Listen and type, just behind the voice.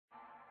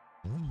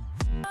Hey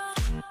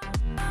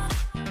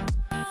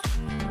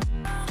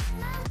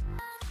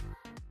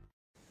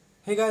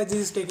guys, this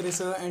is Tech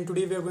Racer and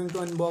today we are going to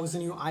unbox the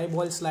new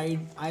iBall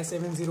Slide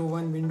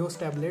i701 Windows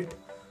tablet.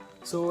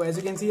 So as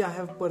you can see, I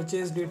have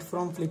purchased it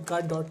from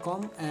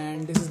flipkart.com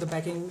and this is the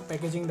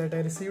packaging that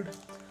I received.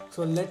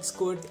 So let's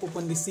go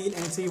open the seal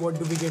and see what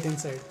do we get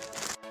inside.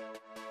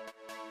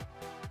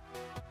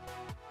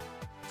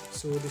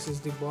 So this is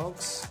the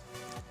box.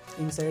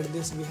 Inside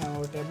this we have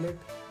our tablet.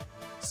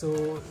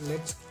 So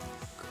let's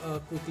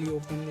quickly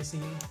open the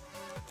seal.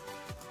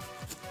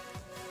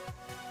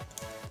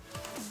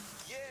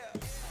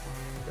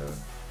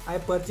 I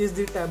purchased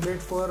the tablet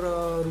for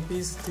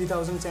rupees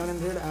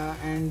 3700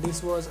 and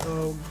this was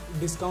a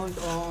discount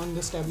on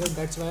this tablet,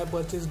 that's why I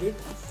purchased it.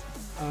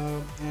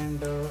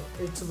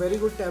 It's a very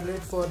good tablet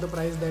for the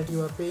price that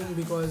you are paying,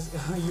 because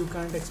you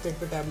can't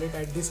expect a tablet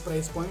at this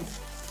price point.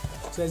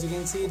 So as you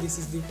can see, this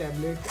is the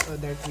tablet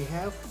that we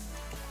have.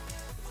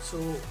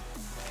 So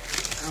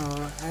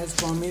as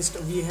promised,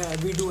 we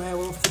do have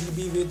a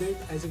freebie with it.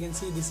 As you can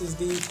see, this is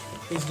the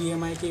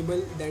HDMI cable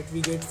that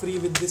we get free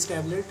with this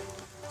tablet.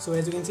 So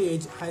as you can see,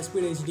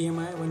 high-speed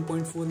HDMI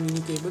 1.4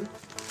 mini cable.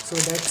 So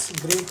that's a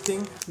great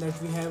thing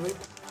that we have it.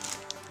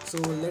 So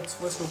let's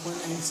first open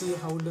and see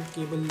how the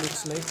cable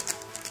looks like.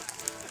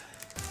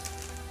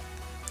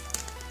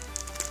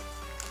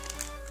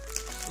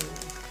 So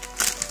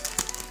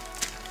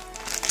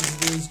this is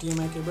the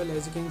HDMI cable.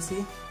 As you can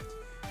see,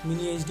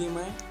 mini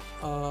HDMI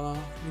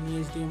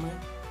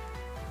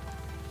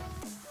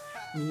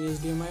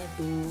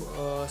to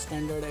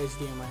standard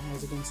HDMI,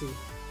 as you can see.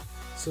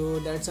 So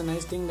that's a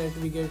nice thing that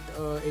we get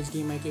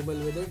HDMI cable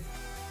with it.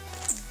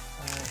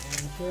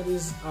 And here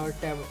is our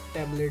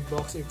tablet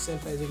box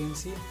itself, as you can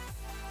see.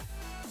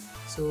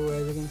 So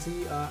as you can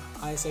see,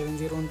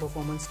 i701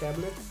 performance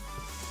tablet.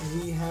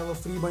 We have a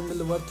free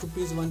bundle worth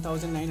rupees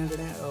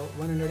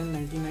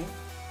 199.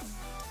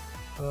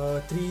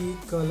 3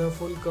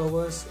 colorful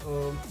covers,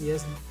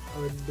 yes,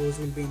 those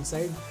will be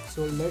inside.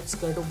 So let's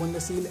cut open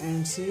the seal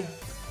and see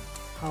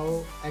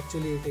how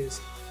actually it is.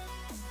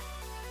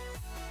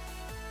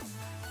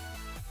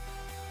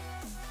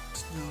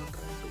 Now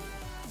try to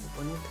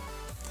open it.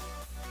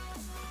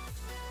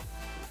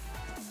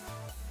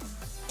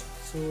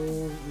 So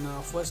now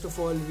first of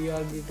all, we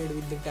are greeted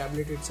with the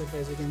tablet itself,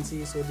 as you can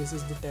see. So this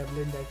is the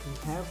tablet that we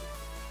have,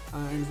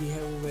 and we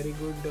have a very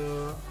good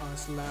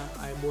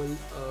iBall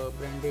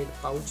branded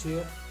pouch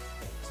here,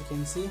 as you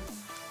can see.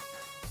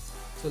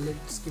 So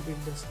let's keep it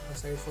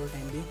aside for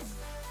time being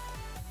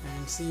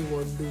and see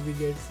what do we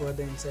get for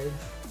the inside.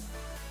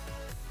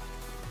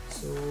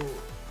 So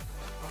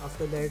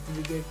after that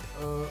we get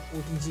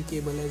OTG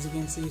cable, as you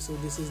can see. So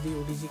this is the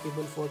OTG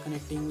cable for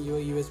connecting your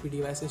USB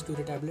devices to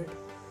the tablet.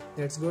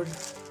 That's good.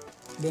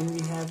 Then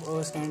we have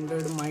a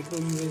standard micro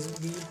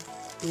USB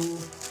to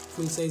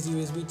full size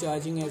USB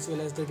charging, as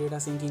well as the data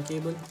syncing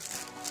cable.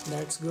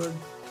 That's good.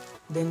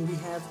 Then we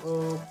have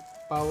a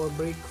power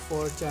brick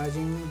for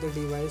charging the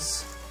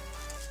device,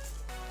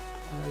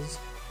 as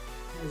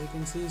you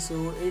can see.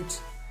 So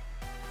it's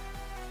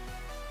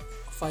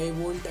 5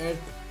 volt at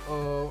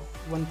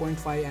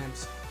 1.5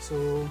 amps.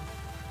 So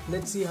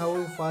let's see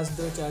how fast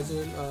the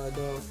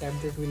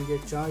tablet will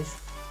get charged.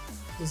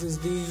 This is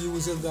the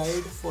user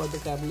guide for the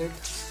tablet,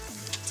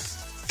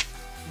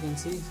 you can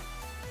see,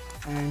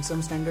 and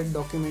some standard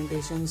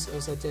documentations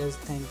such as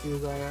thank you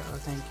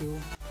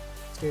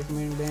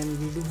statement. Then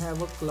we do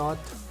have a cloth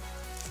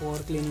for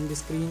cleaning the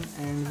screen,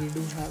 and we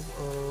do have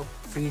a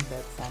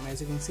feedback form,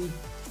 as you can see.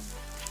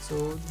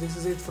 So this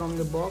is it from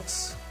the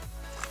box.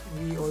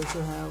 We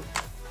also have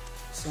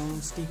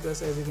some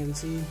stickers, as you can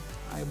see,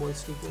 iBall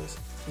stickers.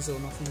 So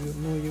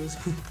no use.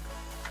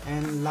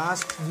 And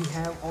last, we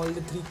have all the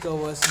 3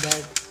 covers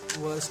that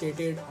were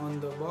stated on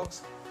the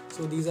box.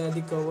 So these are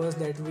the covers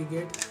that we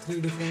get,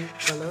 3 different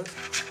colors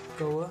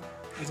cover,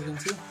 as you can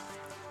see.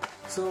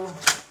 So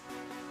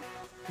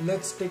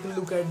let's take a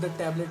look at the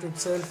tablet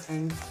itself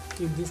and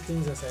keep these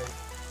things aside.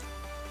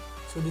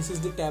 So this is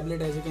the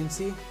tablet, as you can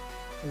see.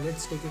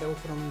 Let's take it out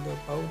from the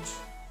pouch.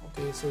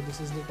 Okay, so this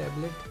is the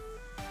tablet.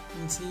 You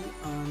can see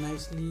a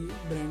nicely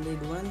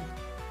branded one,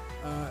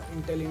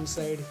 Intel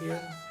inside here.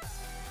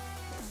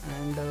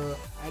 And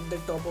at the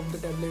top of the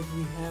tablet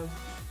we have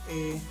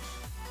a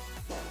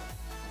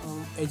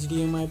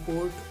HDMI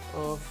port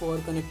for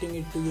connecting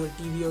it to your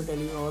TV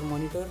or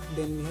monitor.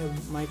 Then we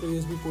have micro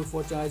USB port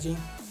for charging.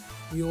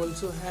 We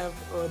also have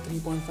a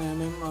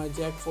 3.5mm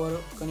jack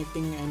for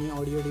connecting any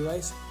audio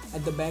device.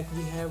 At the back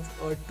we have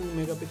a 2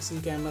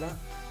 megapixel camera,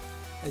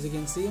 as you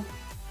can see.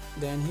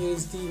 Then here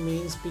is the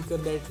main speaker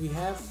that we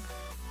have.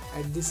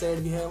 At this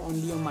side we have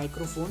only a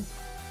microphone,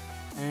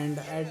 and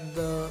at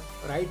the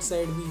right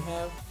side we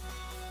have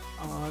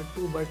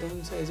 2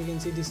 buttons. As you can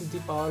see, this is the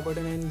power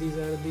button and these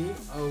are the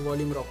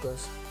volume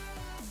rockers,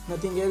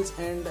 nothing else.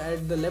 And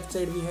at the left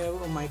side we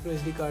have a micro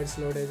SD card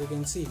slot, as you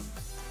can see.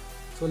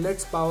 So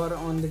let's power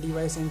on the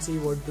device and see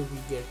what do we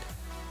get.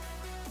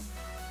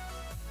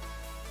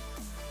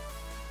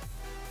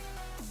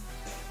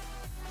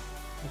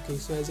 Okay,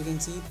 so as you can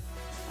see,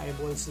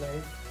 iBall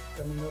Slide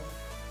coming up.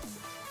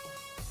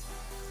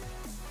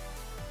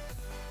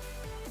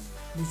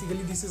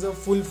 Basically this is a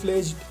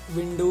full-fledged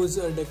Windows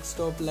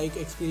desktop like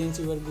experience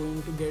you are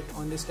going to get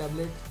on this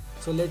tablet.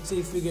 So let's see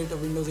if we get a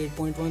Windows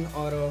 8.1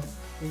 or a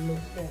Windows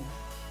 10.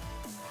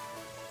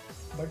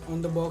 But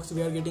on the box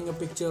we are getting a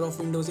picture of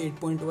Windows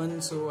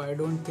 8.1, so I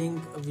don't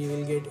think we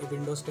will get a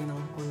Windows 10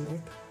 on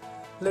it.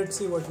 Let's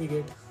see what we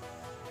get.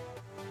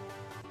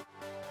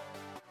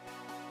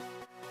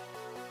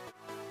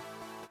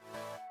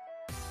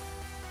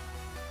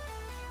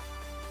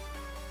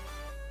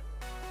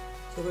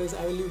 So guys,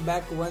 I will be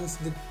back once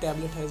the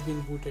tablet has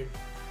been booted.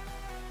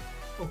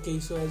 Okay,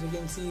 so as you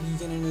can see,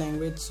 region and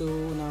language, so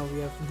now we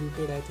have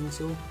booted, I think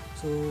so.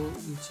 So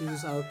we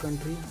choose our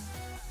country.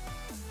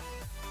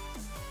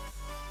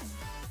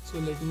 So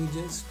let me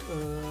just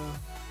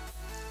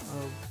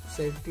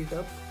set it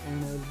up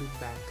and I will be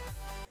back.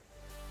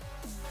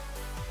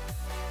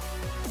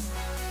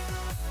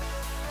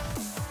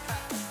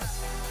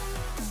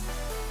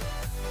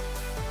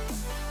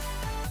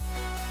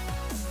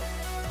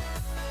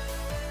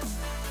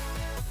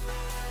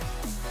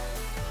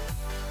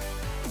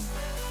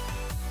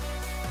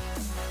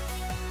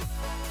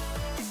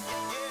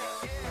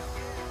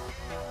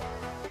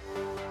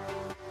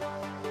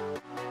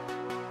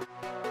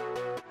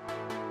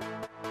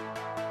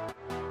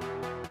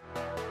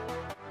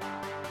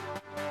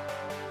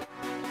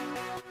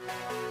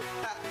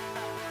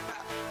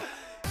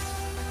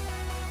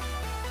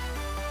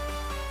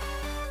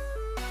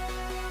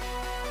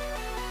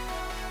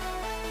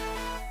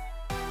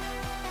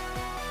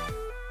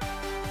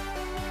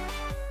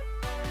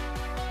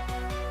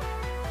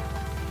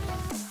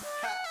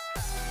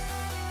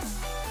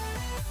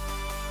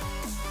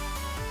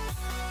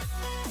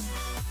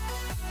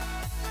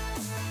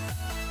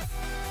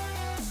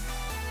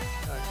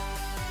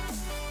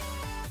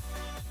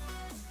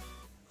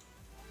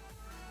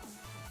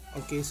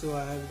 Okay, so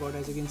I have got,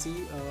 as you can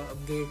see,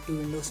 upgrade to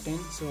Windows 10,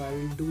 so I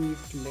will do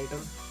it later.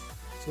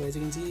 So as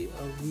you can see,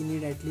 we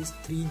need at least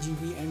 3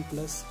 GB and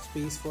plus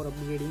space for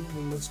upgrading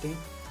Windows 10,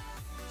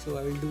 so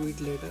I will do it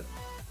later.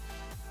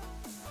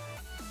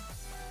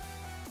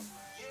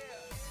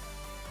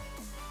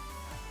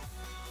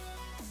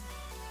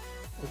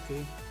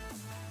 Okay,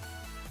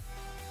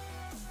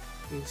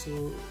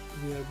 so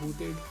we are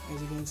booted.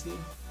 As you can see,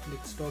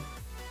 desktop,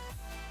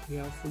 we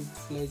have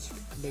full-fledged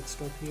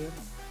desktop here.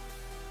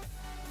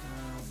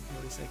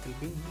 Recycle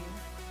bin here,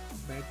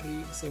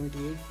 battery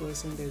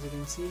 78% as you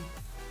can see,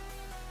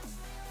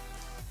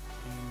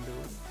 and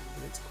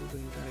let's go to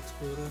Internet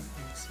Explorer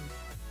and see.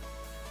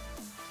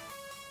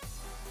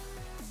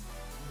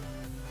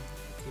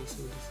 Okay,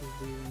 so this is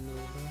the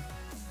window here.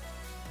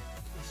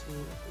 Okay, so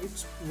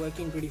it's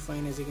working pretty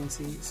fine as you can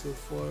see. So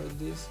for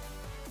this,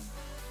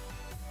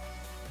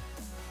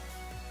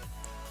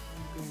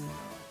 okay,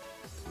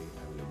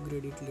 I will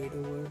upgrade it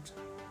later.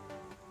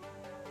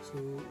 So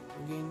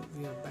again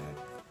we are back.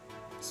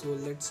 So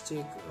let's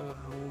check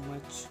how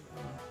much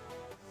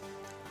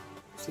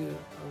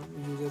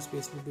user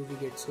space do we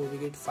get. So we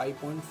get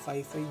 5.55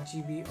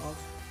 GB of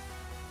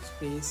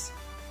space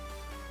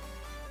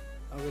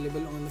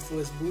available on the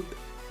first boot,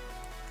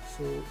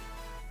 so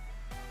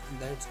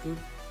that's good.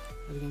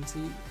 As you can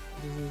see,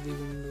 this is the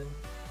window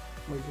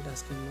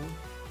multitasking mode.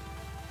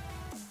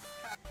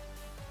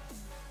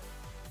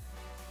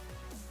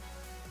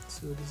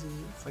 So this is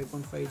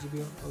 5.5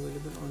 GB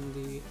available on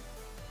the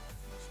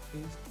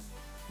space.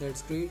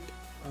 That's great.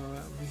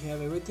 We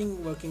have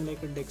everything working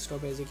like a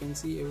desktop. As you can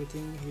see,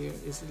 everything here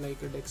is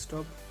like a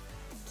desktop,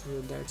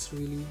 so that's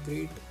really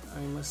great,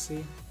 I must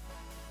say.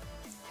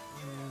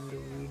 And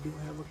we do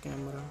have a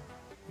camera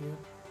here.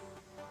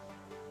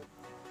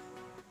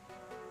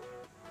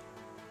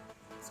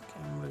 It's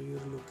camera, your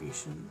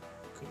location.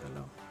 Okay,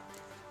 allow.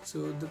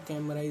 So the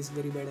camera is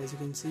very bad, as you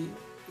can see,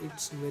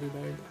 it's very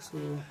bad, so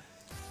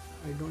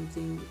I don't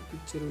think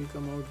picture will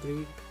come out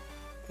great.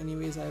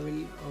 Anyways, I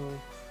will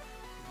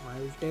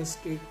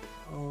test it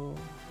more,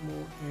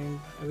 and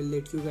I will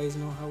let you guys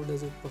know how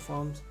does it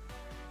performs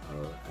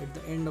at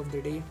the end of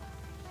the day.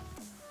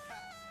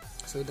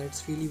 So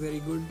that's really very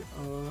good,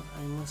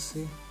 I must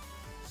say.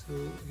 So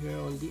here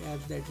are all the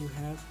apps that you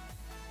have.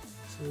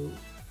 So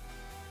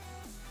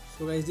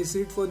guys, this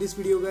is it for this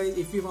video guys.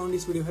 If you found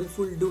this video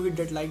helpful, do hit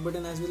that like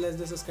button as well as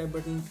the subscribe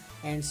button,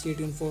 and stay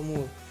tuned for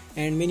more.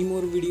 And many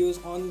more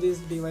videos on this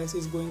device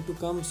is going to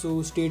come,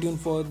 so stay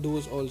tuned for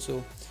those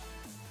also.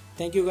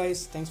 Thank you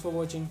guys, thanks for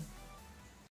watching.